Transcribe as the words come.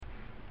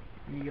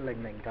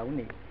2009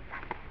年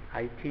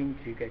喺天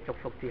主嘅祝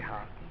福之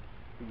下，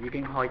已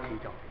經開始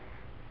咗。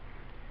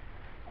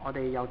我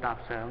哋又踏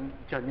上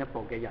進一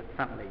步嘅人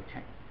生里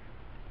程。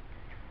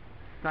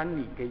新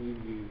年嘅意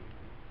義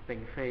並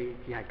非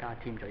只係加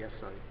添咗一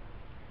歲，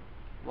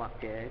或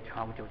者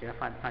創造咗一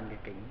番新嘅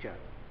景象，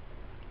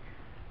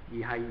而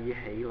係以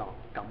喜樂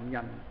感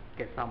恩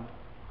嘅心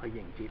去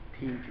迎接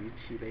天主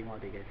賜俾我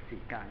哋嘅時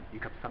間以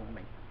及生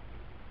命。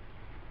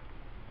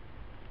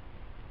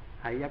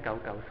喺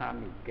1993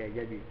年嘅1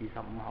月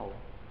25號，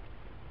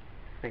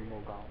聖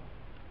母講：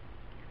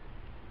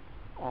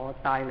我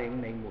帶領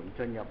你們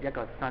進入一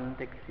個新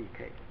的時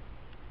期，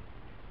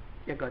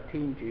一個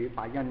天主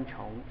把恩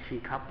寵賜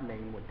給你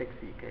們的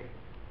時期，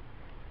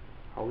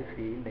好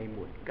使你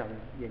們更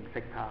認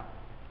識他。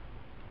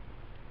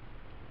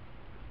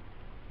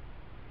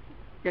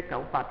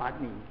1988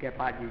年嘅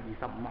8月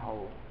25號，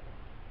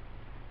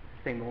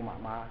聖母媽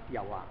媽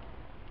又話：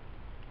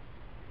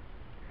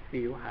小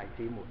孩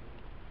子們，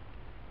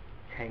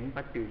請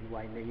不斷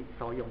為你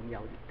所擁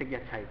有的一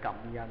切感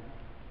恩，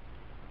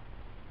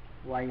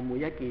為每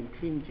一件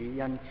天主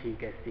恩賜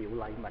嘅小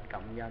禮物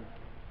感恩，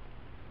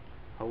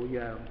好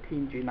讓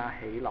天主那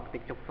喜樂的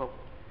祝福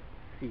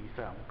時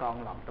常降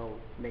臨到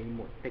你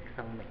們的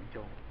生命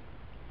中。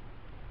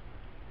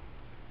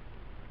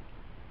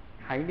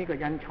喺呢個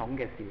恩寵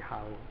嘅時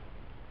候，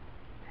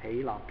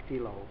喜樂之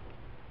路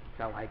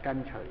就係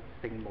跟隨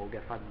聖母嘅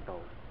訓導。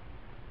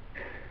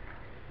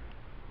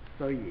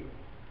雖然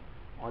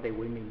我哋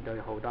會面對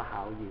好多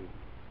考驗，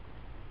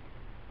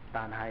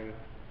但係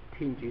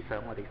天主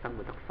想我哋生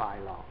活得快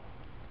樂。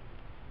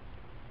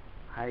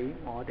喺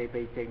我哋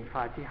被淨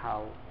化之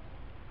後，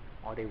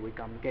我哋會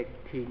感激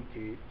天主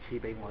賜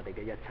俾我哋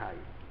嘅一切。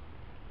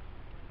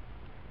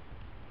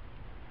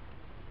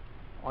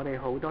我哋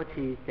好多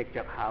次藉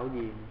着考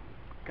驗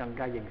更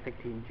加認識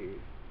天主，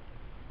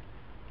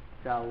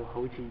就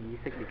好似以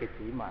色列嘅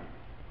子民，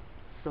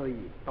雖然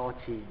多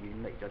次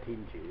遠離咗天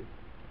主，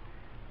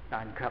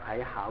但卻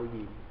喺考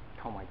驗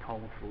同埋痛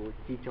苦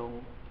之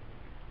中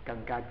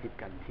更加接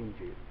近天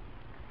主。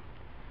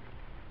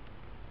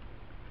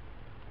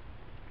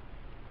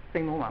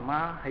聖母媽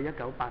媽喺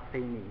1984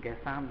年嘅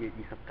3月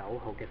29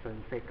號嘅信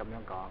息咁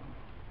樣講：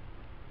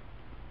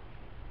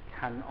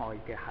親愛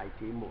嘅孩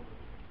子們，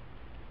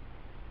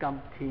今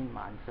天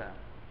晚上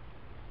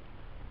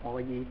我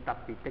以特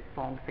別的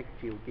方式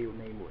召叫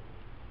你們，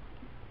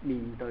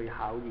面對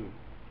考驗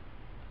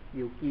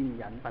要堅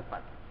忍不拔，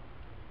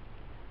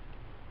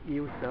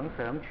要想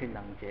想全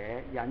能者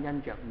也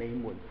因着你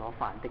們所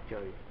犯的罪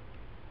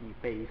而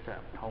備嘗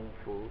痛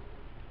苦。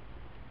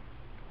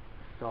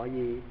所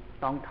以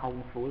當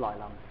痛苦來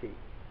臨時，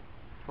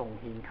奉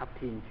獻給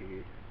天主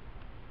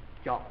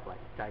作為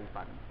祭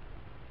品。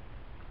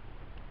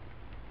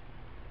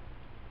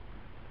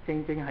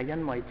正正係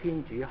因為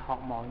天主渴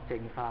望淨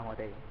化我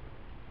哋，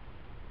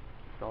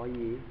所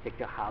以藉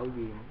着考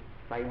驗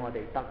使我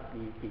哋得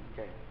以潔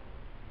淨。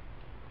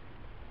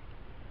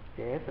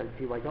這純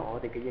是為咗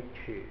我哋嘅益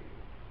處。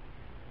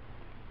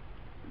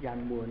人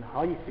們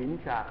可以選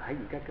擇喺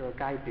而家嘅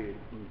階段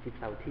唔接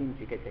受天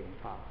主嘅淨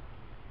化，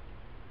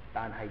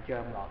但係將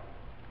來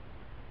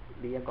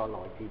呢一個來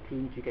自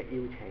天主嘅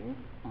邀請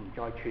唔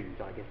再存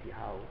在嘅時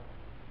候，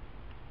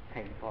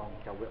情況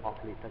就會惡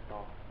劣得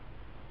多。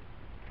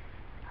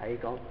喺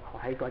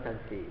嗰陣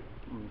時，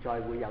唔再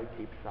會有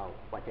接受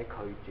或者拒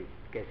絕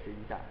嘅選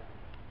擇，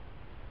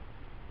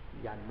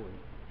人們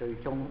最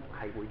終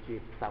係會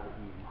接受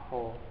嚴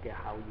苛嘅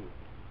考驗。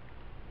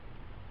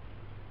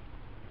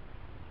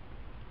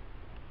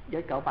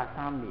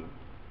1983年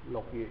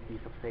6月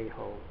24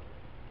號，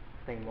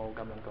聖母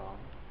咁樣講：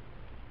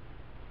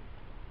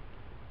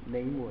你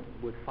們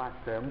沒法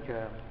想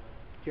像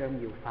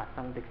將要發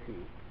生的事，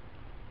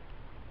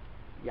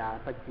也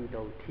不知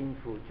道天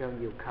父將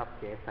要給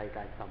這世界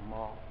什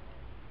麼，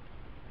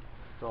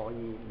所以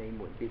你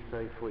們必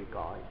須悔改，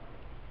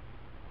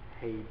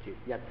棄絕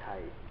一切，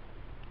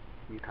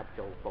以及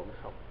做補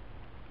贖。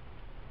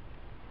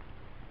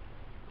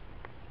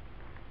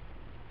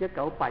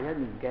1981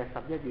年嘅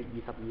11月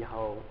22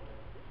號，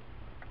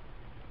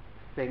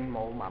聖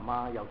母媽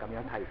媽又咁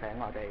樣提醒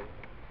我哋：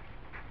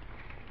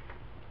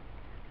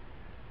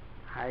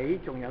喺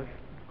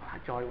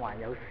在還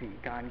有時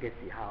間嘅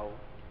時候，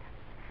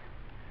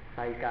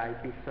世界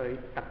必須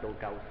得到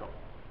救贖。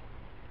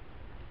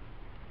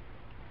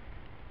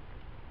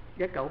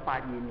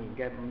1982年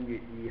嘅5月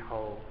2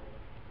號，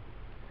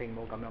聖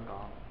母咁樣講：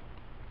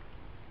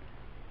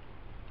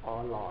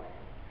我來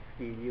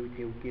是要召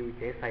叫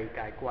這世界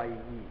歸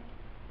依，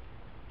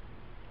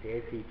這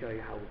是最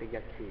後的一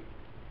次。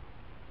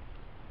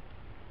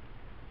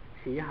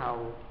此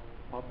後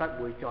我不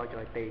會再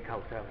在地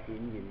球上顯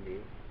現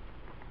了。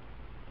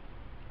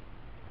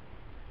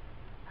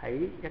喺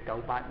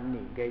1985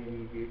年嘅2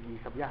月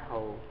21號，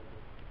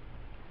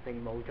聖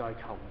母再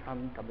重新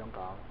咁樣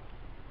講：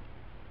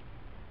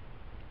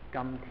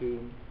今天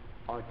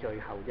我最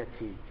後一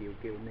次召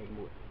叫你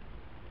們。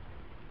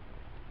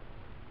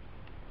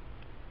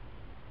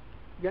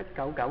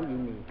1992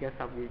年嘅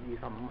10月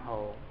25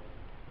號，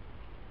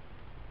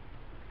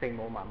聖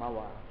母媽媽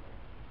話：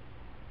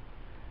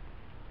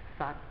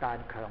撒旦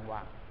強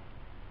橫，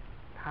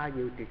他要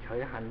奪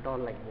取很多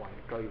靈魂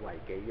據為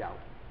己有。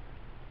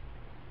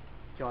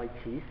在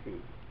此時，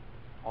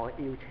我邀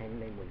請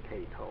你們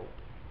祈禱，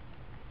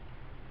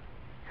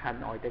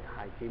親愛的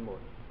孩子們，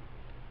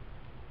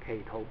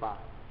祈禱吧，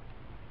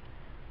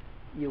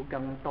要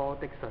更多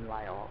的信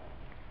賴我，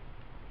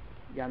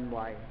因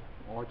為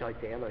我在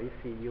這裡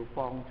是要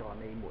幫助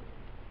你們，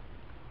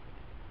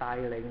帶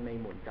領你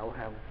們走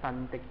向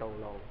新的道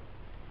路，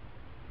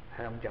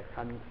向着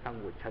新生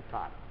活出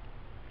發。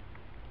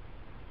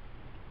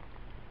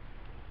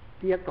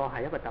呢一個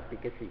係一個特別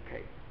嘅時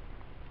期，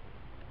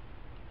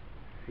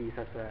事實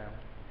上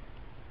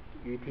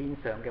與天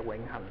上嘅永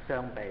恆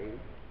相比，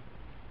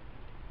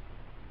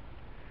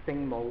聖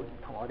母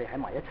同我哋喺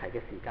埋一齊嘅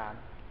時間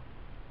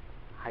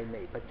係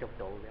微不足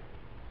道嘅。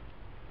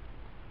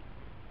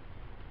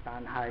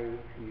但係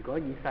如果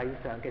以世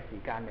上嘅時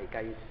間嚟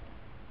計，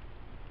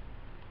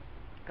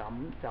咁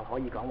就可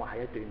以講話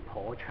係一段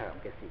頗長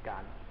嘅時間。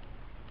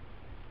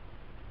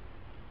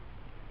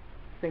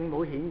聖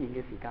母顯現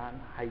嘅時間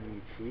係如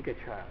此嘅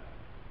長，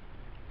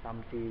甚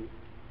至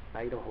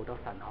使到好多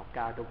神學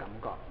家都感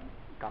到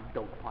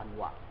困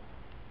惑。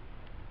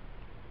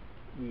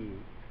而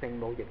聖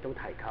母亦都提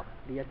及呢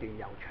一段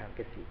悠長嘅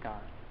時間，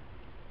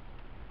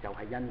就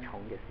係恩寵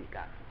嘅時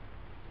間。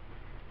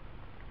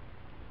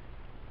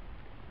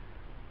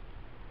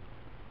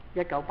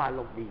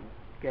1986年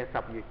嘅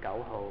10月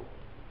9號，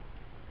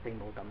聖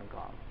母咁樣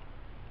講：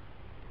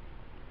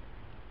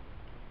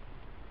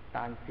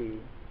但是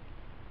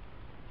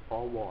我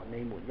和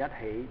你們一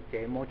起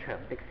這麼長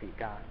的時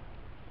間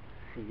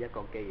是一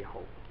個記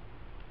號。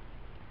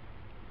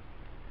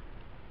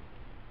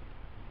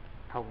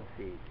同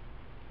時，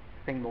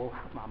聖母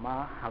媽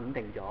媽肯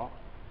定咗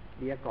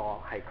呢一個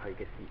係佢嘅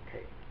時期。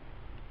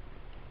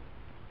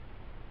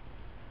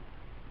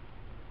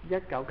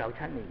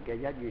1997年嘅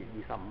1月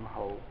25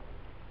號，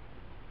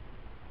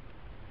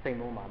聖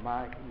母媽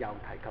媽又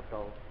提及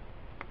到：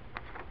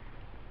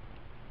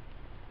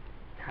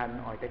親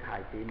愛的孩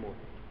子們，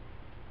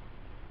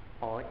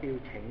我邀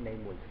請你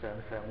們想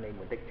想你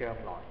們的將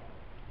來。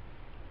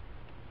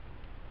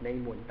你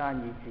們單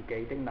以自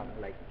己的能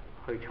力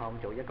去創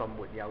造一個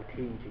沒有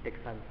天主的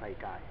新世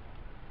界，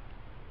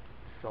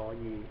所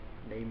以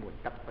你們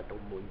得不到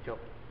滿足，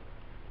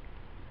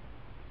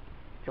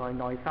在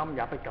內心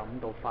也不感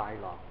到快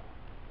樂。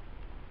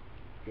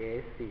這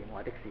是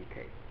我的時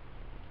期，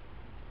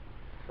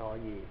所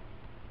以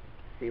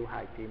小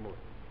孩子們，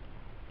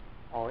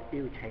我邀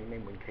請你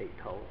們祈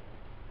禱。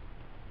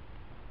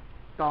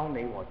當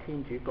你和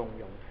天主共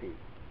融時，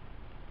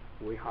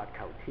會渴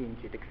求天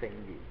主的聖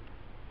言。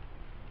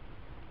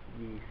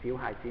而小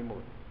孩子們，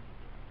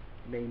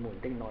你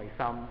們的內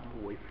心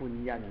會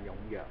歡欣踴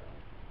躍。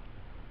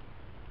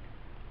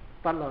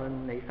不論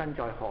你身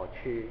在何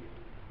處，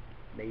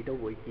你都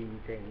會見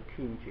證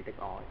天主的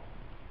愛。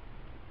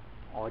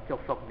我祝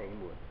福你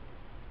們，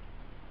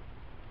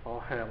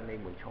我向你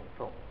們重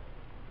複，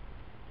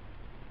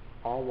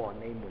我和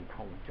你們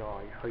同在，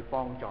去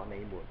幫助你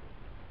們。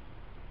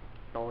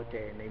多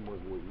謝你們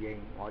回應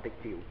我的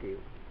召叫。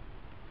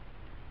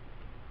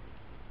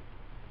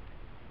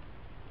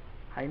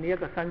喺呢一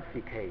個新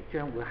時期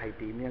將會係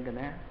點樣嘅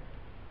呢？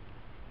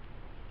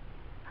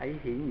喺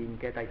顯現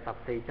嘅第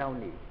14週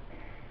年，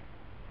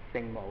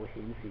聖母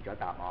顯示咗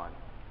答案。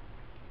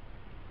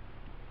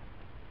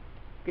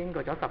經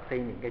過咗14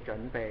年嘅準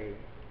備，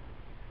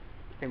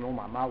聖母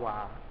媽媽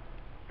話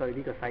對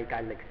呢個世界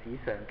歷史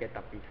上嘅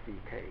特別時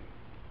期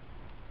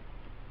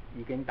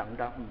已經等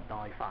得唔耐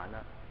煩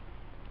啦。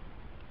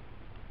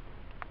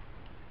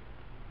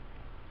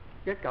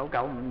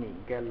1995年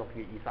嘅6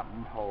月25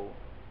號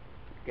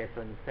嘅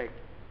訊息，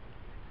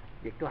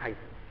亦都係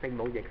聖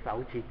母亦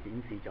首次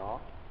展示咗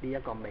呢一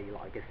個未來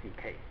嘅時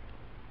期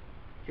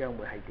將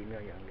會係點樣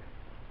樣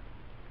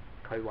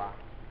嘅。佢話：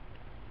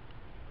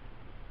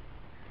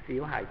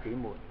小孩子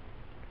們，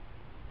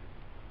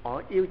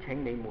我邀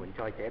請你們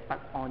在這不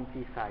安之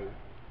世，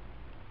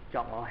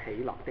作我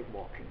喜樂的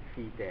和平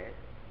使者，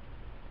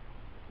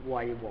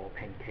為和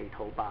平祈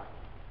禱吧，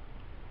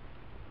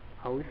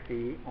好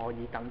使我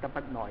已等得不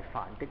耐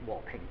煩的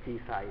和平之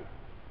世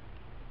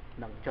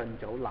能盡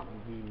早臨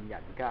現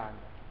人間，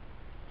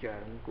掌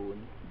管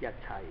一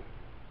切。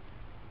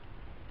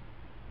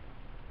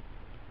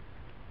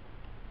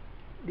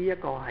呢一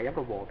個係一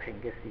個和平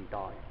嘅時代，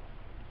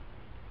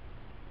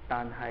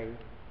但係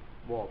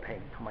和平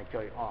同埋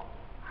罪惡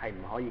係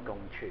唔可以共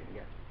存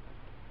嘅。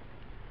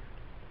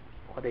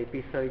我哋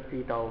必須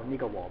知道呢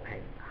個和平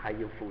係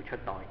要付出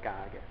代價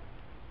嘅。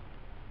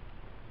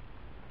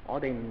我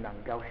哋唔能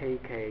夠希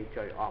冀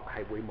罪惡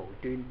係會無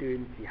端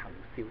端自行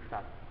消失。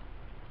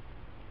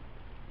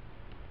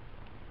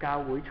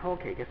教會初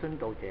期嘅殉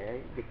道者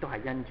亦都係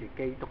因住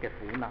基督嘅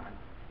苦難，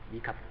以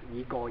及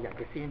以個人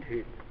嘅鮮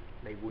血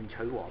嚟換取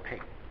和平。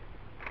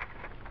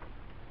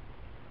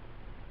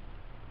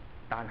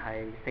但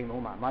係聖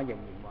母媽媽仍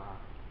然話，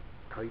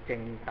佢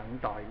正等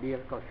待呢一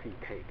個時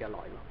期嘅來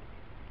臨。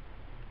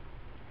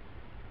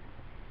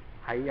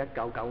喺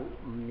1995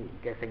年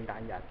嘅聖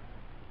誕日，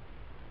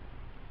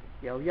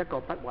有一個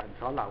不為人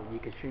所留意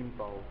嘅宣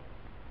佈，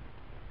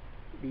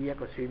呢一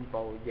個宣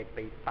佈亦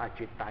被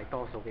絕大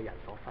多數嘅人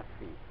所忽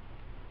視，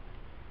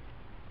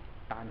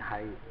但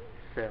係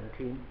上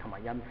天同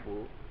埋恩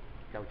父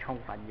就充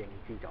分認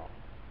知咗。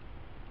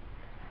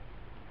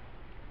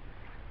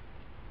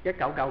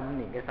1995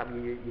年嘅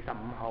12月25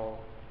號，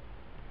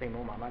聖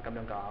母媽媽咁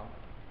樣講：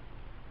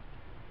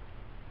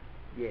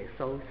耶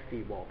穌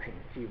是和平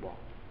之王，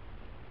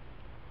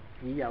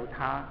只有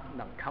他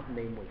能給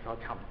你們所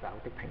尋找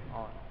的平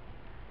安。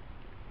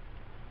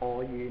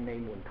我與你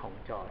們同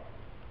在，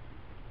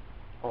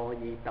我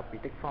以特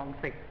別的方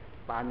式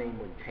把你們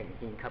呈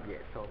獻給耶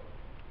穌。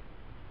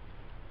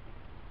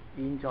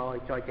現在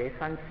這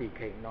新時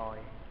期內，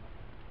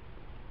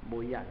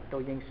每人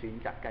都應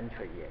選擇跟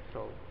隨耶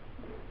穌。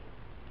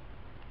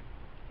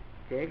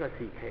這個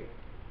時期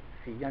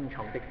是恩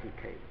寵的時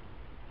期，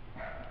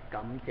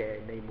感謝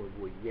你們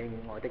回應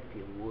我的召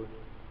喚。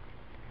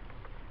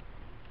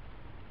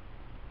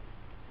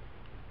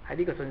喺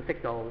呢個信息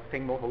度，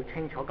聖母好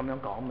清楚咁樣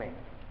講明，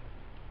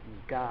而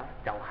家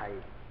就係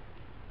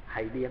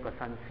喺呢一個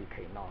新時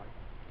期內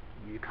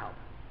羽求，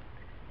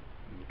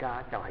而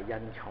家就係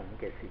恩寵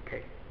嘅時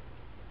期。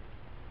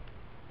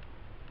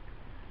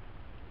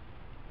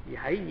而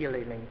喺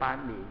2008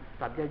年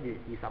11月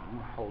25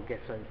號嘅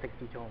信息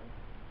之中，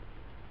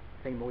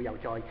聖母又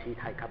再次提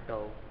及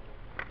到：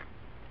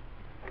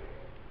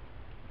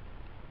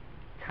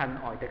親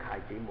愛的孩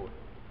子們，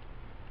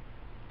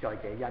在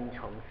這恩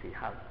寵時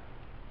刻，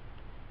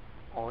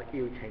我邀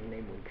請你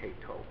們祈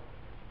禱，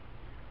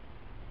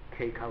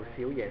祈求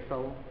小耶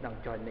穌能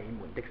在你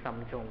們的心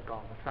中降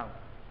生，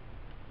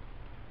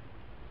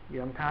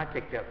讓他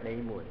藉着你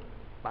們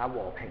把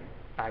和平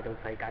帶到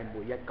世界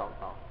每一角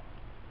落，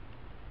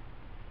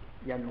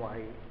因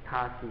為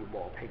他是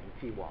和平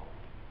之王。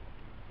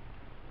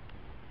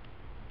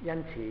因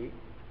此，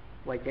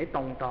為這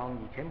動盪而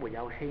且沒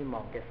有希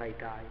望嘅世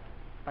界，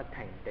不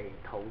停地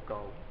禱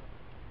告，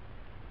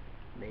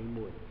你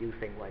們要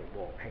成為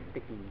和平的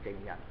見證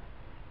人，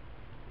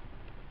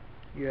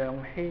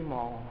讓希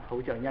望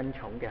好像恩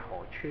寵嘅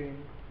河川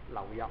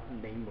流入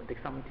你們的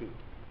心田。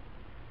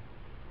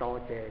多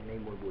謝你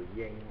們回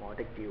應我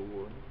的召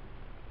喚，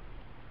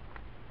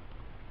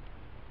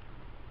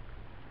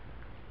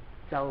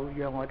就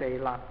讓我哋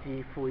立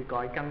志悔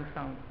改更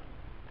生，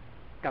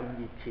更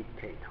熱切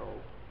祈禱，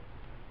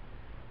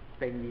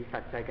並以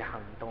實際嘅行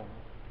動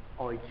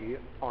愛主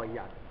愛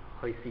人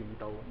去善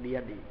導呢一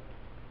年，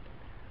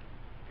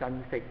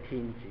珍惜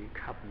天主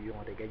給予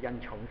我哋嘅恩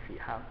寵時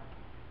刻，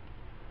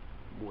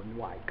滿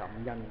懷感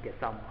恩嘅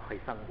心去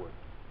生活。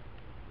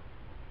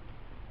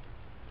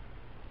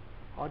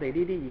我哋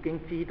呢啲已經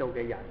知道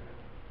嘅人，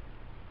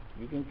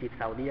已經接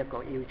受呢一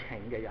個邀請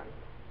嘅人，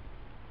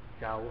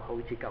就好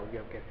似舊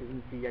約嘅先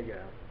知一樣，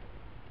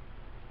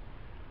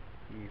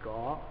如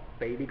果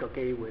俾呢個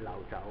機會流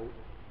走，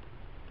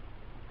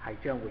係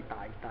將會大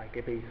大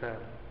嘅悲傷。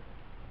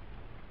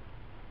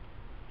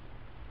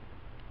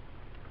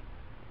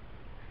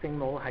聖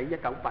母喺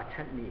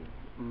1987年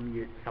5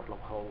月16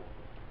號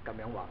咁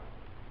樣話：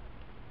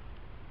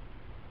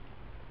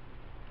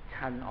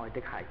親愛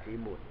的孩子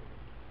們，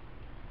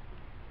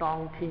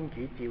當天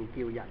主召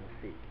叫人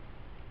時，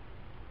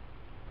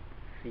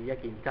是一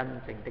件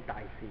真正的大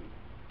事。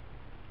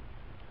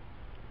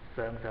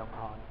想想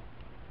看，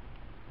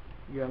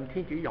讓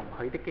天主容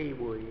許的機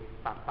會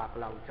白白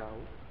流走，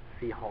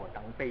是何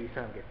等悲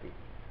傷嘅事。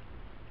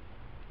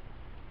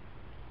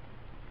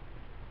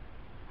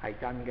係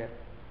真嘅，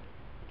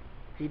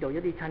知道一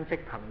啲親戚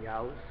朋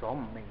友所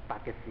唔明白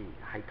嘅事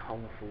係痛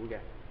苦嘅，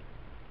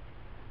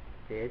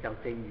這就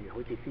正如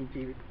好似先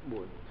知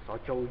們所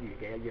遭遇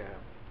嘅一樣，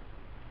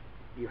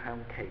要向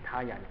其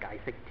他人解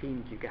釋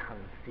天主嘅行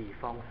事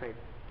方式、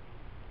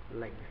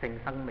靈性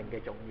生命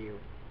嘅重要，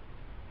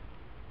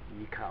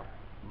以及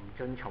唔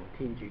遵從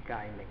天主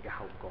誡命嘅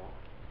後果。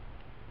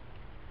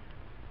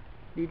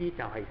呢啲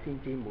就係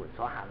先知們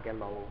所行嘅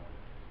路。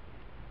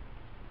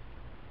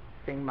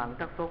聖孟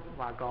德福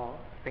話過，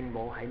聖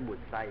母喺末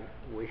世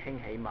會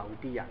興起某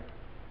啲人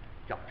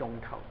作宗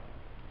徒，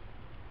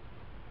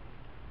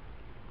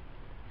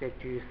藉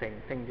住成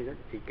聖咗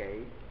自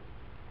己，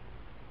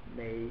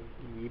你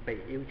已被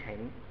邀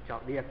請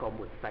作呢一個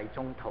末世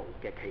宗徒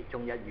嘅其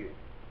中一員，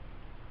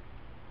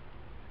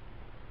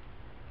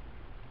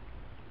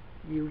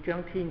要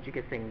將天主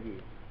嘅聖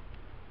言、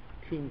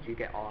天主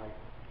嘅愛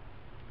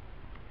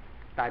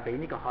帶俾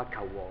呢個渴求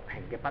和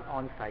平嘅不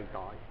安世代。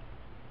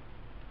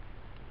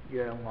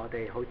讓我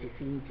哋好似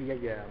先知一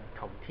樣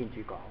同天主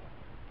講：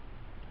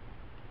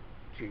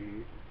主，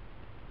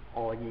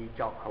我已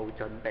作好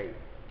準備，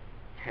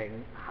請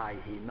派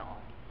遣我。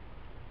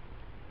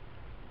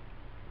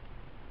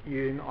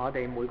願我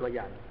哋每個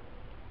人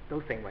都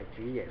成為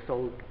主耶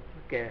穌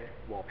嘅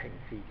和平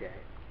使者。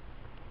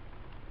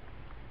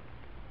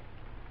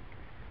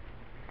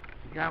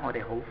而家我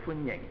哋好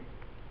歡迎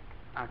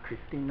阿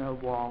Christina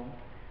Wong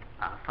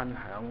分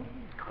享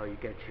佢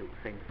嘅朝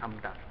聖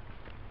心得。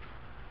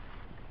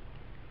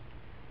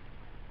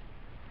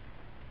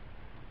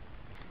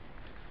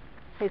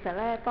其實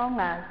咧，當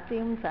阿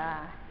James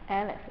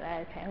Alice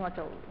咧請我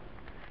做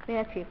呢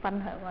一次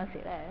分享嗰時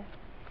咧，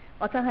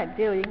我真係唔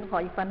知道應該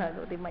可以分享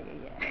到啲乜嘢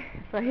嘢，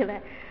所以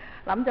咧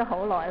諗咗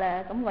好耐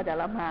咧，咁我就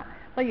諗下，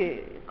不如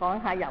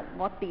講下由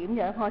我點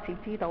樣開始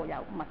知道由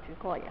默主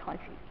哥耶開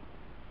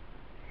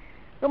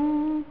始。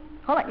咁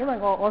可能因為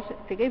我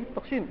自己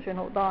讀書唔算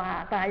好多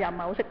啊，但係又唔係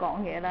好識講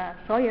嘢啦，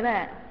所以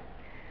咧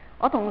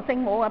我同聖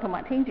母啊同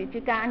埋天主之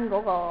間嗰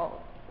個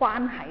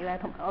關係咧，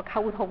同埋個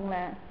溝通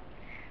咧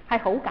係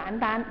好簡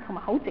單同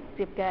埋好直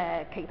接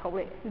嘅祈禱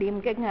嚟，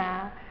念經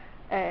啊，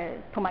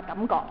同埋感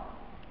覺。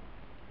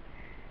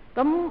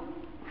咁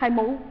係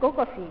冇嗰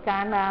個時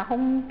間啊、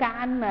空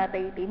間啊、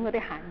地點嗰啲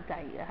限制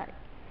嘅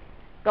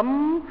係，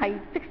咁係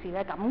即時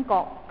嘅感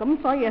覺。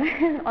咁所以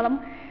咧，我諗，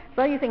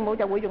所以聖母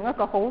就會用一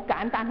個好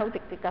簡單、好直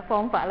接嘅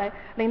方法咧，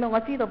令到我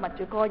知道默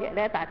主哥耶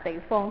呢一笪地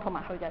方同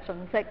埋佢嘅信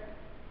息。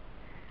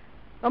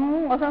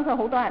咁我相信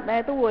好多人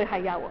咧都會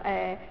係由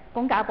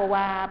公教部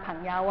啊、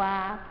朋友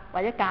啊，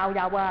或者教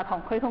友啊、堂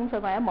區通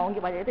訊或者網頁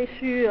或者啲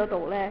書嗰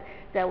度咧，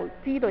就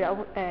知道有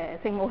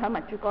聖母喺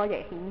默主哥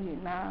耶顯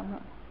現啦。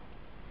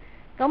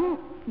咁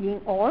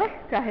而我咧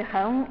就係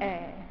響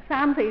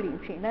3-4年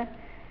前咧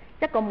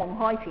一個夢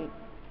開始。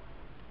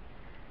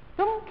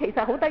咁其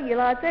實好得意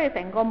啦，即係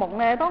成個夢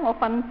咧，當我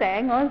瞓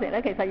醒嗰陣時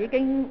咧，其實已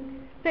經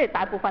即係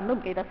大部分都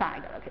唔記得晒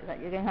㗎啦，其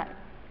實已經係。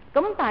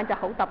咁但係就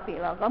好特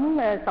別啦，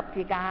咁十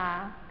字架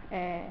啊，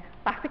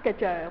白色嘅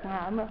像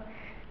啊咁啊，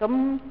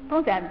咁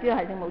當時係唔知道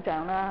係聖母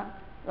像啦，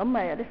咁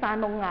有啲山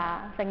窿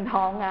啊、聖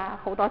堂啊、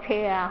好多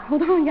車啊、好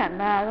多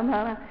人啊咁樣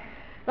啦，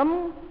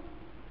咁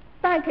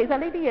但係其實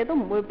呢啲嘢都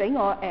唔會俾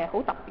我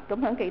好特別咁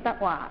樣記得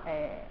話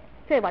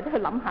即係或者去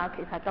諗下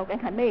其實究竟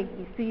係咩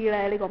意思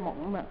咧呢個夢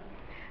啊嘛，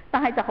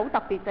但係就好特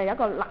別就有一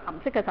個藍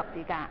色嘅十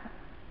字架，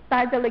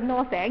但係就令到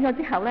我醒咗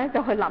之後咧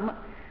就去諗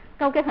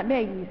究竟係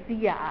咩意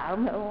思啊咁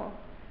樣。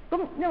咁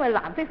因為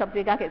藍色十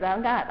字架其實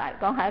喺加拿大嚟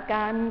講係一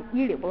間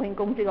醫療保險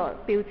公司個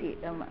標誌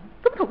啊嘛，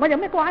咁同我有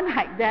咩關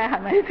係啫？係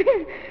咪先？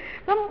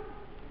咁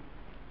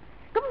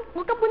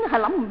我根本係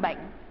諗唔明，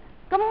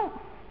咁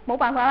冇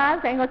辦法啦。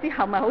醒咗之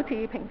後咪好似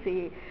平時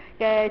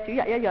嘅主日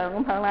一樣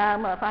咁樣啦，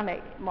咁啊翻嚟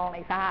望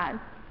彌撒，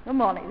咁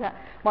望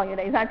完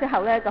彌撒之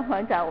後咧，咁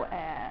樣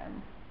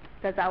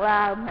就走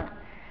啦咁樣。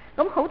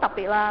咁好特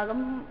別啦，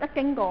咁一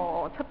經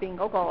過出邊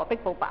嗰個壁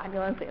布板嗰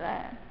陣時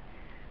咧。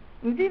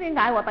唔知點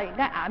解喎，突然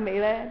間眼尾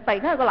咧，突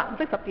然間有個藍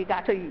色十字架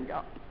出現咗，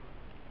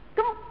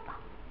咁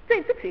即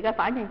係即時嘅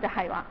反應就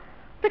係話，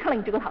即刻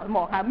擰住個頭去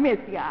望下咩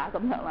事啊咁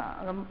樣啦，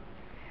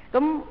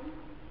咁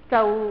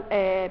就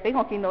俾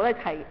我見到咧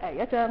係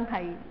一張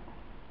係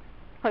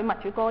去默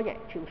主哥耶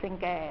朝聖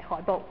嘅海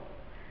報，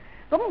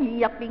咁而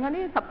入邊嗰啲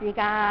十字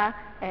架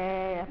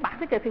白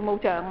色嘅聖母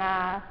像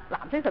啊，藍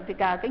色十字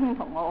架竟然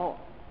同我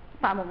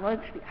發夢嗰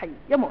時係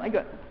一模一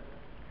樣，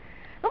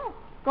咁。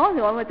嗰陣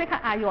時我咪即刻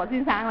嗌住何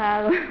先生啦，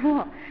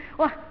咁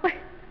我話喂，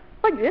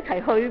不如一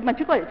齊去默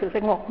主哥耶朝聖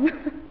喎。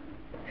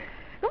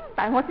咁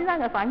但係我先生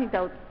嘅反應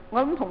就，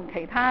我諗同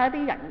其他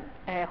啲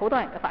人好多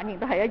人嘅反應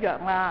都係一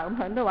樣啦，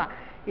咁樣都話，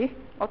咦，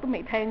我都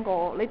未聽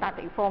過呢笪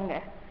地方嘅，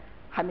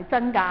係咪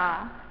真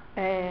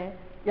㗎？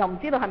又唔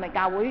知道係咪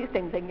教會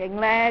承唔承認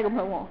咧？咁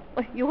樣喎，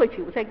喂，要去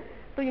朝聖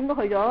都應該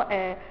去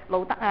咗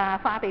路德啊、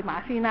花地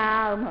瑪先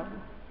啦，咁樣。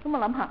咁我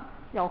諗下，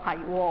又係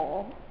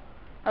喎。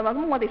係嘛？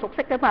咁我哋熟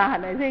悉㗎嘛，係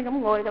咪先？咁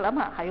我就諗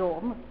下係喎，咁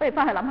不如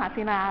翻去諗下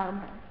先啦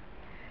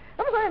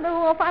咁。咁所以到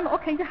我翻到屋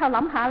企之後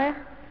諗下咧，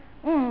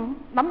諗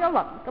咗一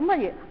輪，咁不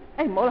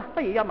如唔好啦，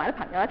不如約埋啲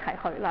朋友一齊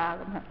去啦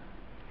咁啊。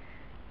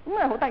咁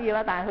啊好得意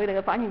啦，但係佢哋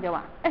嘅反應就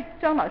話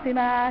將來先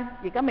啦，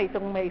而家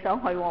仲未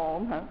想去喎咁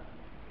樣。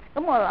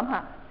咁我就諗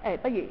下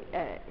不如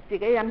自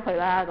己人去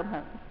啦咁樣。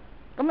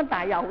咁啊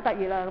但係又好得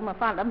意啦，咁啊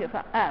翻嚟諗住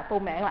報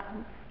名啦，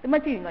點解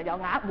知原來有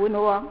額滿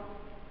咯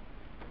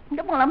喎？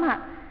咁我諗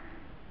下。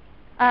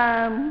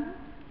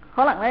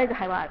可能咧就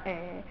係話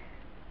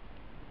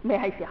未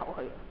係時候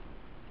去，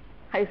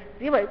係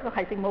因為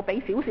係聖母俾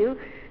少少，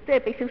即係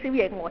俾少少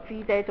嘢我知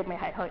啫，仲未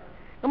係去。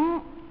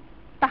咁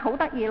但好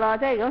得意咯，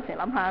即係嗰時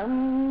諗下，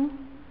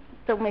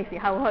仲未時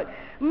候去。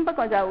咁不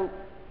過就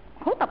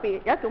好特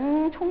別，有一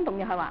種衝動，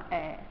又係話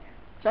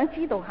想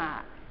知道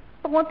下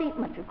多啲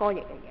默主哥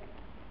耶嘅嘢。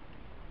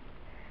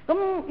咁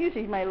於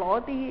是咪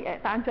攞啲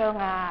單張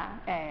啊，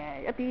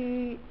一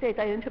啲即係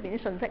製咗出邊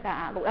啲信息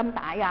啊、錄音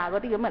帶啊嗰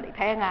啲咁嚟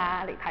聽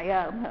啊、嚟睇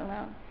啊咁樣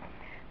啦。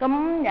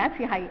咁有一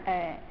次係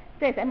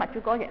即係寫默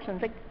主哥耶信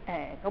息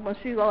嗰本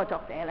書嗰個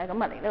作者咧，咁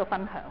啊嚟呢度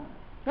分享。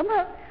咁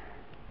啊，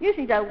於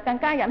是就更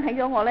加引起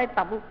咗我咧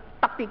特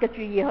別嘅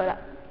注意佢啦。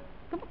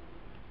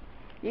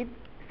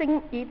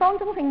咁而當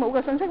中聖母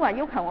嘅信息話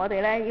要求我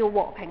哋咧要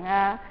和平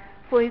啊、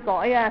悔改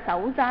啊、守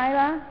齋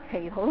啦、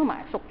祈禱同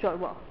埋贖罪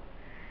喎。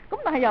咁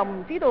但係又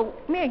唔知道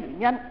咩原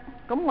因，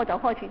咁我就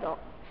開始咗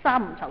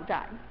3唔守齋，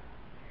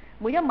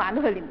每一晚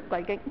都去念玫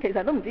瑰經，其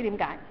實都唔知點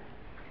解。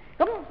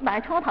咁但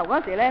係初頭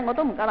嗰時咧，我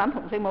都唔夠膽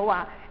同聖母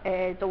話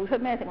做出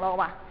咩承諾，我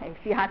話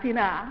試下先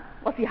啊，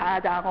我試下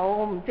咋，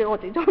我唔知我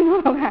自己衝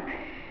動啊，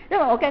因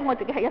為我驚我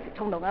自己係一時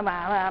衝動啊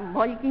嘛，唔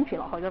可以堅持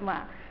落去噶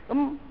嘛。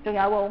咁仲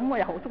有喎，咁我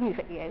又好中意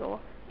食嘢嘅喎，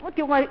我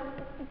叫我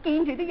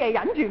見住啲嘢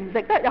忍住唔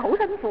食得，又好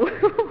辛苦。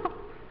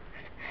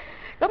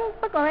咁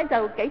不過咧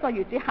就幾個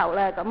月之後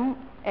咧，咁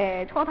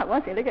初頭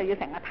嗰時咧就要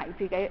成日提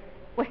自己，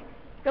喂，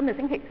今日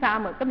星期3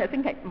啊，今日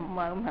星期5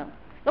啊咁樣。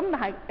咁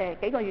但係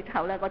幾個月之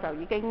後咧，我就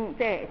已經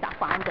即係習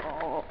慣咗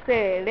即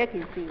係呢一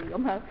件事咁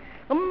樣。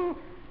咁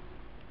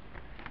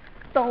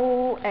到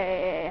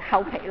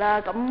後期啦，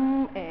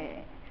咁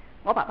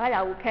我爸爸有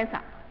cancer，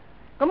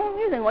 咁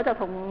於是我就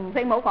同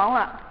聖母講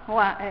啦，我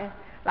話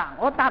嗱，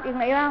我答應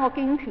你啦，我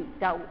堅持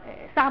就3、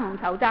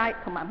5守齋，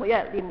同埋每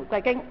日念玫瑰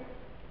經。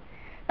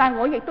但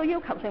我亦都要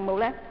求聖母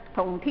咧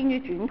同天主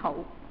轉禱。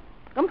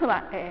咁佢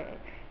話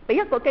俾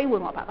一個機會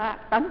我爸爸，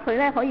等佢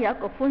咧可以有一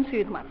個寬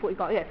恕同埋悔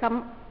改嘅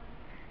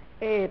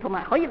心，同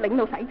埋可以領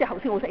到洗之後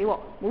先好死喎，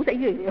冇死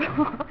住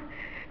住。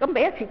咁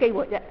俾一次機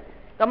會啫。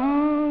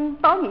咁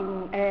當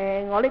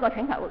然我呢個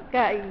請求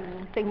梗係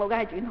聖母梗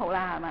係轉好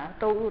啦，係嘛，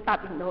都答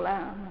應到啦。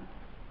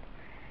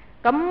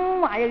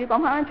咁話又要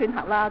講翻轉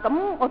頭啦。咁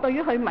我對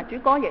於去默主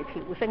哥耶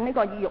朝聖呢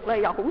個意欲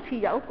咧，又好似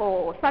有一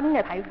個新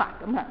嘅睇法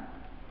咁啊。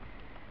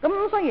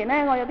咁雖然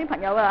咧，我有啲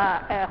朋友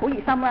啊好熱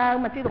心啦，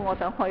咁啊知道我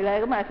想去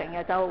咧，咁啊成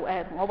日就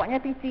同我揾一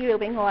啲資料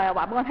俾我啊，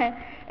話俾我聽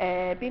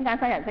邊間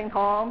新人聖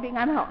堂，邊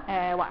間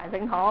華人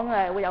聖堂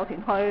會有團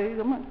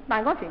去咁啊。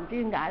但係嗰時唔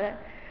知點解咧，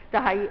就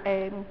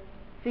係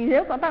時時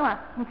都覺得話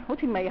好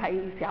似未係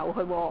時候去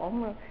喎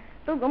咁啊。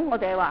都咁我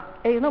哋話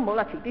都唔好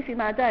啦，遲啲先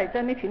啦，即係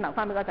將啲錢留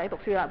翻俾個仔讀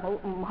書啦，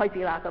唔去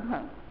住啦咁樣。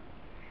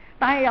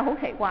但係又好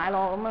奇怪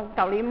咯，咁啊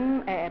舊年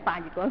8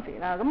月嗰時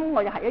啦，咁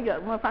我又係一樣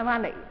咁啊翻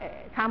嚟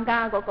參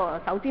加嗰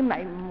個首瞻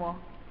禮午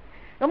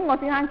喎。咁我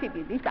先生接完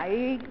啲仔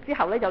之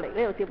後咧，就嚟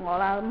呢度接我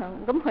啦咁樣。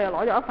咁佢又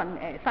攞咗一份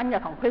新嘅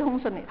堂區通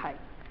訊嚟睇。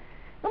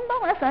咁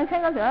當我一上車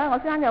嗰時咧，我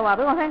先生就話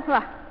俾我聽，佢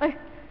話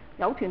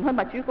有團去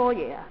默主哥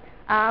耶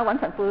啊，阿尹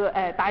神父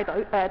帶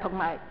隊同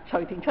埋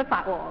隨團出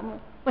發喎咁啊。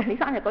喂，你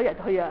生日嗰日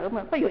去啊，咁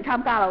啊不如去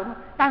參加啦咁。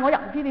但係我又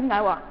唔知點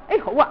解話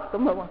好啊咁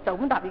佢喎，就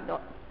咁答應咗。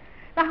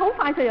但係好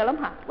快脆又諗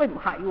下，喂唔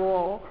係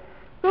喎，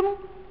咁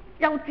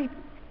又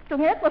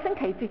仲有一個星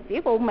期截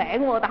止報名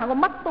喎，但係我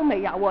乜都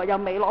未有喎，又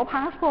未攞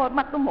passport，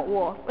 乜都冇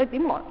喎，你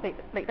點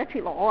嚟得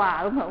切攞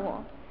啊咁樣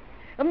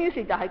喎？咁於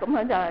是就係咁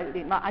樣就係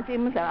聯絡阿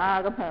James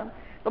啦咁樣，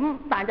咁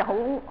但係就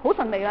好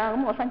順利啦。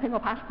咁我申請個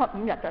passport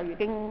 5日就已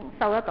經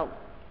收得到，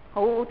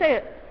好即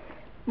係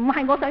唔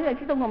係我想象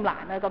之中咁難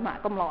啊咁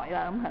耐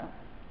啦咁樣。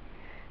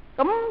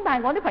咁但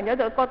係我啲朋友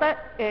就覺得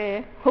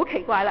好奇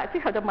怪啦，之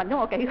後就問咗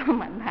我幾個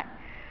問題。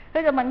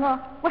佢就問我：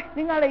喂，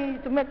點解你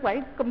做咩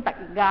鬼咁突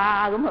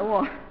然㗎？咁樣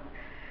喎。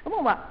咁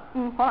我話：可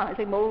能係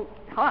聖母，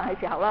可能係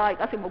時候啦。而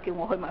家聖母叫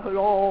我去咪去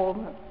咯。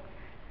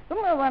咁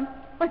佢話：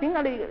喂，點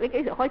解你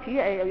幾時開始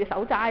又要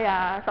守齋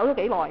啊？守咗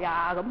幾耐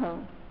啊？咁樣。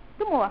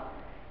咁我話：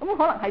咁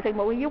可能係聖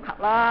母嘅要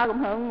求啦。咁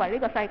樣為呢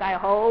個世界又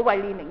好，為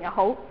年齡又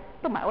好，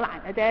都唔係好難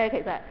嘅啫。其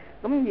實，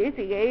咁如果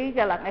自己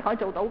嘅能力可以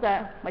做到嘅，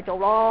咪做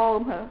咯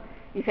咁樣。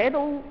而且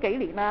都幾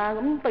年啦，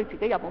咁對自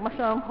己又冇乜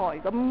傷害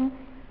咁。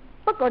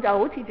不過就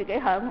好似自己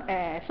喺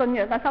信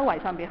仰嘅修為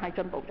上邊係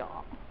進步咗，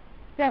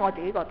即係我自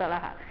己覺得啦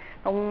嚇。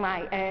同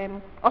埋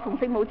我同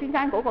聖母之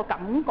間嗰個感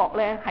覺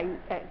咧係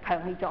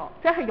強烈咗，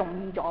即係容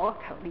易咗、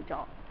強烈咗。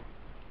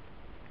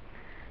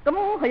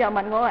咁佢又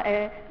問我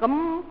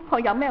咁佢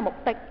有咩目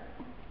的？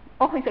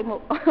我去聖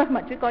母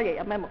默主哥耶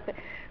有咩目的？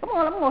咁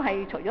我諗我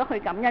係除咗去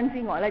感恩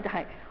之外咧，就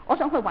係我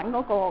想去揾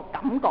嗰個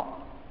感覺，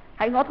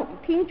係我同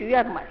天主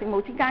啊同埋聖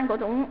母之間嗰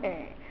種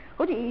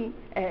好似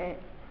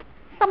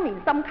心連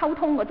心溝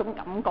通嗰種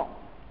感覺。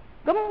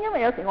咁因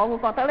為有時我會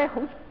覺得咧，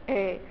好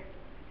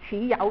似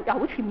有又好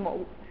似冇，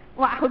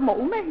話佢冇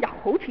咩又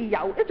好似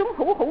有一種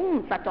好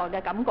唔實在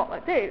嘅感覺啊，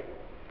即係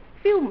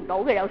feel 唔到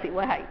嘅，有時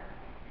會係。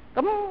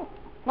咁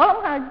我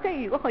諗下，即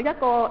係如果去一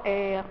個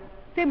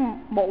即係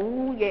冇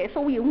嘢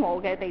騷擾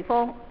我嘅地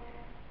方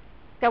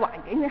嘅環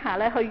境之下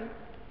咧，去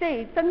即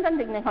係真正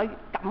去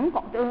感覺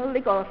到呢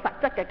個實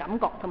質嘅感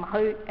覺，同埋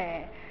去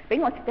俾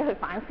我自己去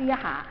反思一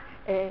下。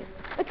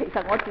其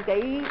實我自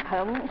己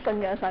喺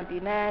信仰上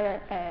邊咧，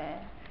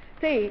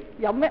即係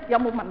有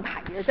冇問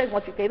題嘅？即係我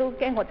自己都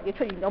驚我自己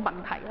出現咗問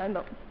題喺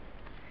度。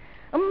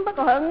咁不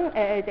過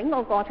喺整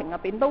個過程入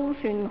邊都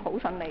算好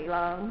順利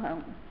啦咁樣。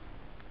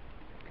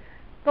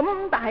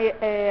咁但係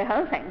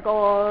喺成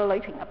個旅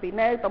程入邊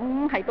咧，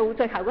咁係到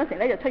最後嗰時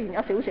咧就出現咗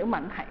少少問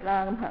題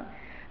啦咁樣。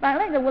但係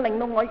咧就會令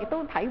到我亦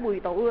都體會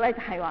到咧，就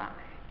係話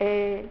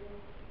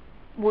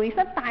梅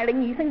瑟帶領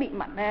以色列民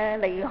咧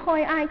離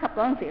開埃及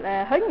嗰陣時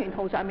咧，喺沿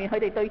途上面佢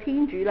哋對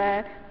天主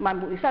咧同埋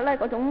梅瑟咧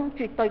嗰種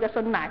絕對嘅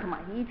信賴同埋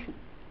依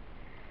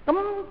恃。咁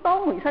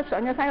當梅瑟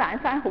上咗西乃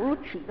山好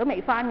遲都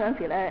未翻嗰陣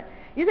時咧，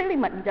以色列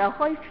民就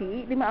開始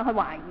點樣去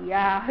懷疑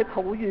啊，去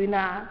抱怨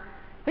啊，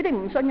佢哋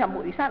唔信任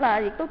梅瑟啊，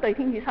亦都對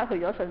天主失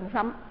去咗信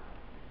心。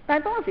但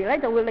係當時咧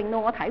就會令到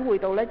我體會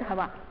到咧，就係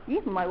話，咦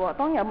唔係喎，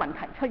當有問題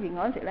出現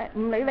嗰陣時咧，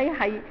唔理你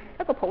係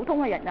一個普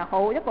通嘅人又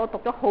好，一個讀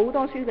咗好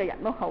多書嘅人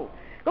都好，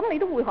咁你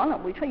都會可能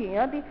會出現一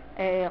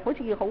啲好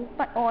似好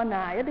不安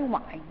啊，一啲懷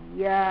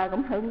疑啊咁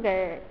樣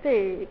嘅即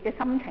係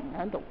嘅心情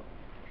喺度。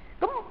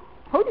咁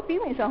好似表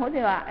面上好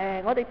似話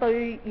我哋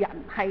對人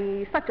係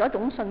失咗一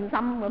種信心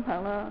咁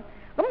樣啦，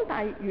咁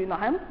但係原來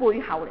喺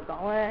背後嚟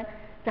講咧，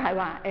就係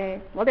話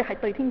我哋係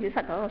對天主失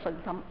咗一個信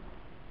心。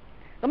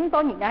咁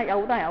當然啦，有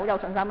好多人好有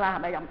信心啦，係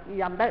咪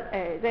任得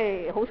即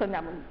係好信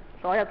任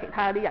所有其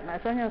他啲人啊，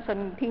相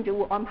信天主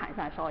會安排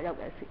晒所有嘅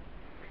事。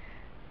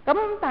咁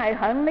但係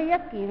喺呢一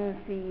件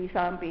事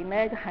上邊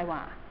咧，就係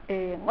話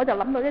我就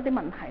諗到一啲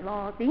問題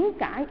咯。點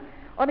解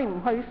我哋唔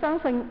去相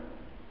信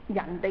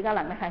人哋嘅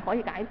能力係可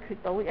以解決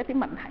到一啲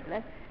問題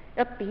咧？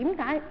又點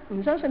解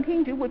唔相信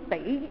天主會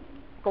俾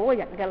嗰個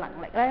人嘅能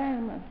力咧？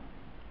咁啊，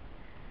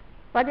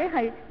或者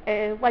係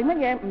為乜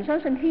嘢唔相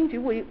信天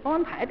主會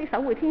安排一啲守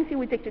護天使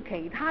會藉住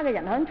其他嘅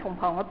人喺從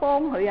旁去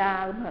幫佢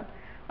啊？咁啊，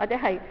或者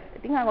係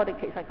點解我哋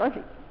其實嗰時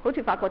好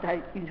似發覺就係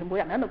完全冇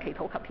人喺度祈禱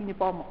求天主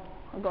幫忙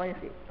喺嗰陣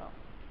時。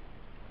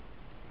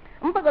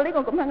咁不過呢個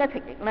咁樣嘅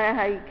情形咧，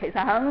係其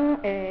實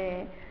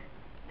喺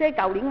即係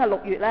舊年嘅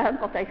6月咧，喺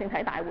國際聖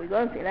體大會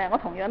嗰陣時咧，我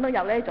同樣都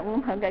有呢一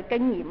種咁樣嘅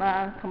經驗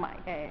啦，同埋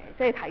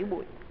即係體會。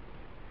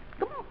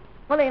咁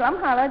我哋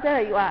諗下咧，即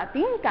係話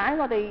點解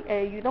我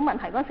哋遇到問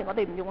題嗰陣時，我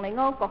哋唔用另一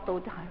個角度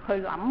就係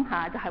去諗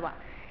下，就係話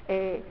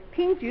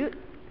天主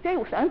即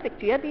係想藉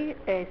住一啲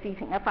事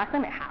情嘅發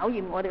生嚟考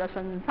驗我哋嘅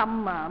信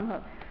心啊，咁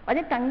或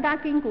者更加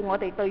堅固我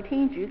哋對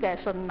天主嘅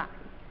信賴。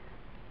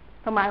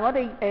同埋我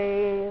哋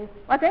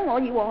或者我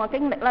以往嘅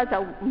經歷咧，就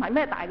唔係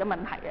咩大嘅問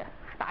題啊，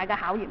大嘅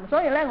考驗，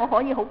所以咧我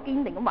可以好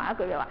堅定咁話一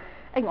句嘅話，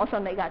我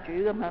信你㗎主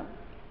咁樣。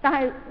但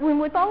係會唔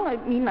會當佢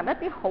面臨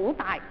一啲好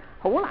大、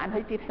好難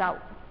去接受、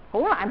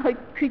好難去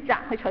抉擇、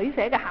去取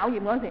捨嘅考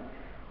驗嗰陣時，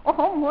我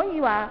可唔可以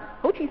話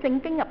好似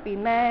聖經入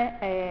邊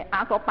咧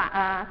雅各伯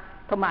啊，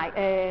同埋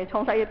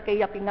創世記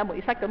入邊嘅梅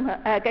瑟咁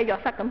樣嘅約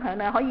瑟咁樣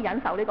咧，可以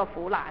忍受呢個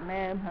苦難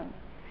咧咁樣？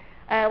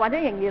或者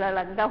仍然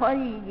係能夠可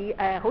以以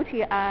好似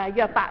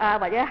約伯啊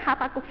或者哈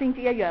巴谷先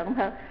知一樣咁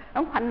樣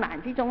喺困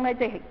難之中咧，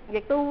即係亦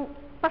都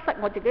不失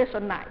我自己嘅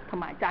信賴同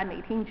埋讚美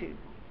天主。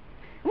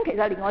咁其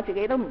實連我自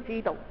己都唔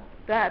知道，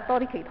梗係多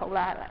啲祈禱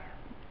啦，係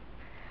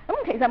咪？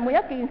咁其實每一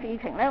件事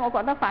情咧，我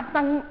覺得發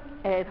生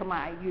同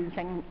埋完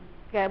成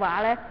嘅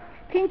話咧，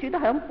天主都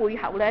喺背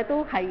後咧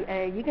都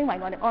係已經為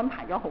我哋安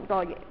排咗好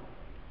多嘢。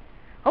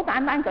好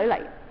簡單舉例，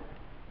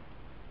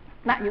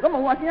嗱，如果冇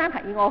我先生提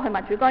議我去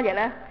默主哥耶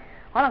咧，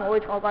可能我會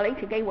錯過呢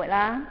次機會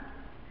啦。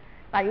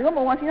嗱，如果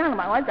冇我先生同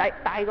埋我仔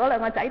大嗰兩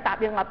個仔答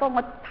應話幫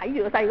我睇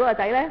住個細嗰個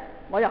仔咧，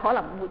我就可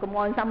能唔會咁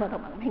安心啊，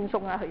同埋咁輕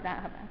鬆啊去得，係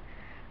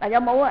咪？嗱，有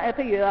冇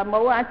譬如話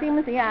冇阿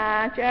James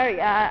啊、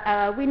Jerry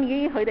啊、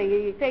Winnie 佢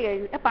哋即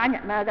係一班人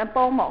啊咁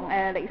幫忙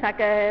彌撒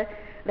嘅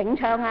領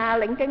唱啊、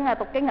領經啊、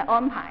讀經嘅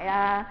安排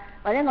啊，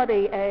或者我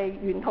哋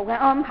沿途嘅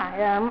安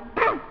排啊，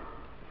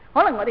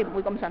可能我哋唔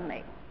會咁順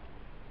利。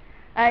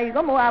如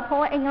果冇阿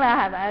Paul Ing 啦，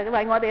係咪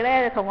為我哋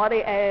咧同我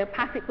哋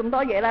拍攝咁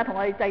多嘢啦，同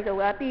我哋製造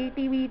一啲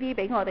DVD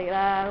俾我哋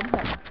啦，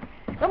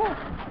咁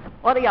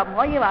我哋又唔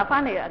可以話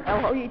翻嚟能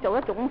夠可以做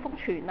一種福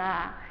傳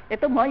啊，亦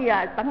都唔可以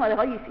等我哋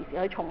可以時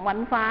時去重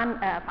溫翻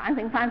反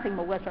省翻聖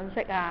母嘅信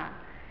息啊，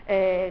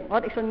我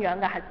哋信仰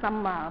嘅核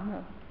心啊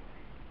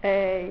咁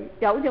樣，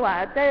又好似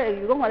話即係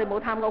如果我哋冇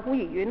探過孤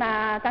兒院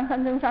啊、更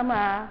新中心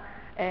啊，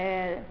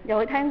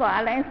又去聽過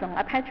阿 Lance 同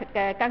阿 Patrick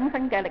嘅更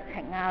新嘅歷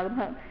程啊咁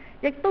樣。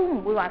亦都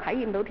唔會話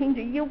體驗到天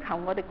主要求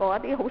我哋過一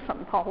啲好純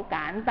樸、好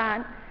簡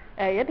單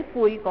一啲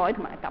悔改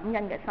同埋感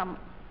恩嘅心。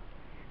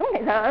咁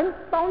其實喺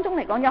當中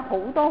嚟講，有好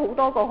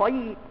多個可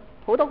以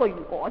好多個如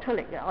果出嚟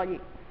嘅可以。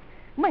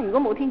咁如果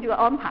冇天主嘅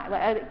安排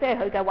即係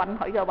佢嘅允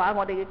許嘅話，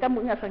我哋根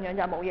本嘅信仰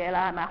就冇嘢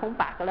啦，係咪空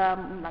白㗎啦，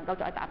唔能夠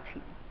再踏前。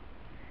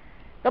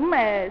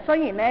咁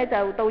雖然咧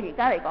就到而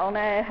家嚟講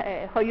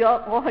咧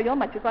我去咗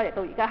默主哥耶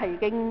到而家係已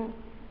經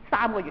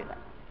3個月啦。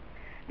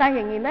但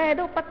仍然咧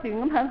都不斷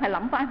咁係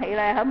諗翻起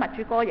咧喺默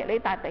主哥耶呢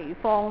笪地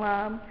方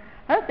啦，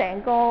喺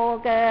成個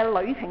嘅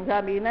旅程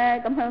上面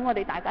咧，咁喺我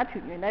哋大家團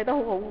員咧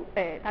都好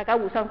大家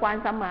互相關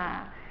心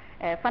啊，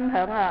分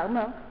享啊咁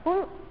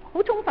樣，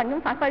好充分咁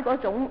發揮嗰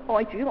種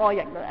愛主愛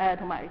人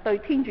同埋對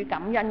天主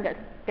感恩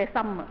嘅心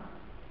啊。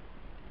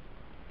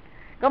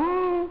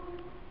咁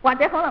或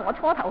者可能我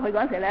初頭去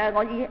嗰陣時咧，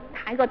我已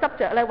太過執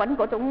着咧揾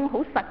嗰種好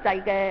實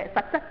質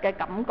嘅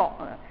感覺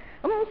啊。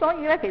咁所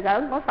以咧，其實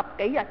喺嗰10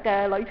幾日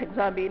嘅旅程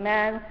上邊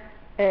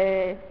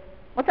咧，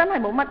我真係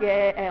冇乜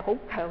嘢好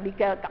強烈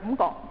嘅感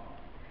覺。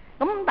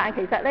咁但係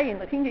其實咧，原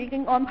來天主已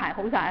經安排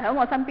好晒喺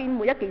我身邊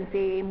每一件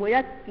事、每一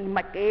件物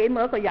件、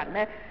每一個人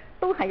咧，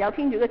都係有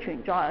天主嘅存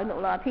在喺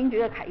度啦。天主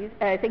嘅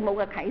聖母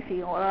嘅啟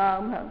示我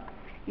啦咁樣，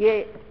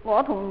而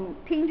我同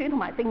天主同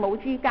埋聖母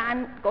之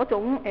間嗰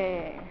種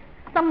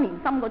心連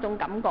心嗰種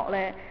感覺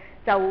咧，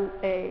就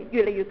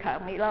越嚟越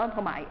強烈啦，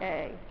同埋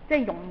即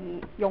係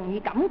容易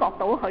感覺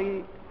到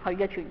佢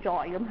嘅存在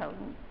咁樣。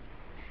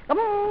咁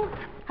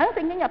喺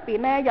聖經入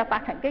邊咧，約伯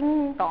曾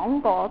經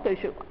講過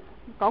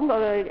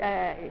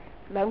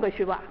兩句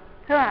説話，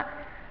佢話：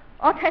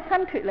我赤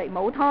身脫離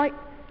母胎，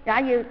也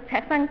要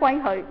赤身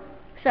歸去。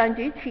上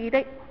主賜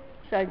的，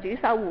上主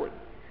收回。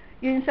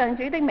願上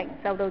主的名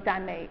受到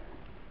讚美。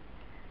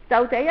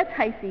就這一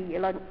切事而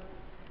論，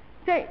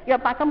即係約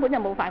伯根本就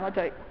冇犯過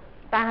罪，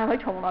但係佢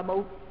從來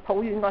冇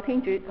抱怨過天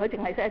主，佢淨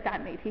係識得讚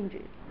美天主。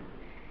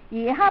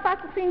而哈巴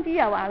谷先知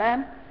又話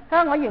咧，佢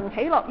話我仍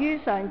喜樂於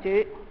上主，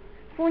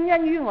歡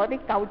欣於我的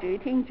救主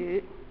天主。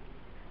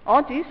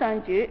我主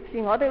上主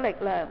是我的力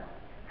量，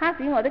他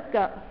使我的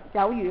腳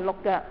有如鹿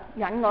腳，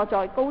引我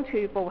在高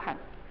處步行，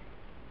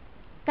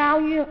交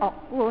於樂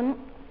管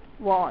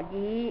和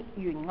以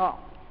弦樂。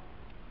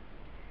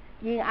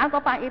而雅各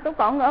伯亦都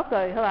講過一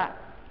句，佢話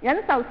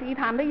忍受試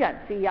探的人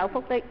是有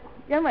福的，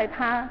因為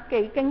他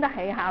既經得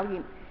起考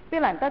驗，必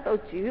能得到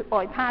主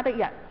愛他的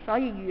人，所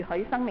以預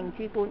許生命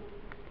之冠。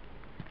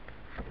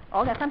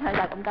我嘅分享就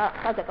係咁多，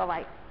多謝各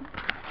位。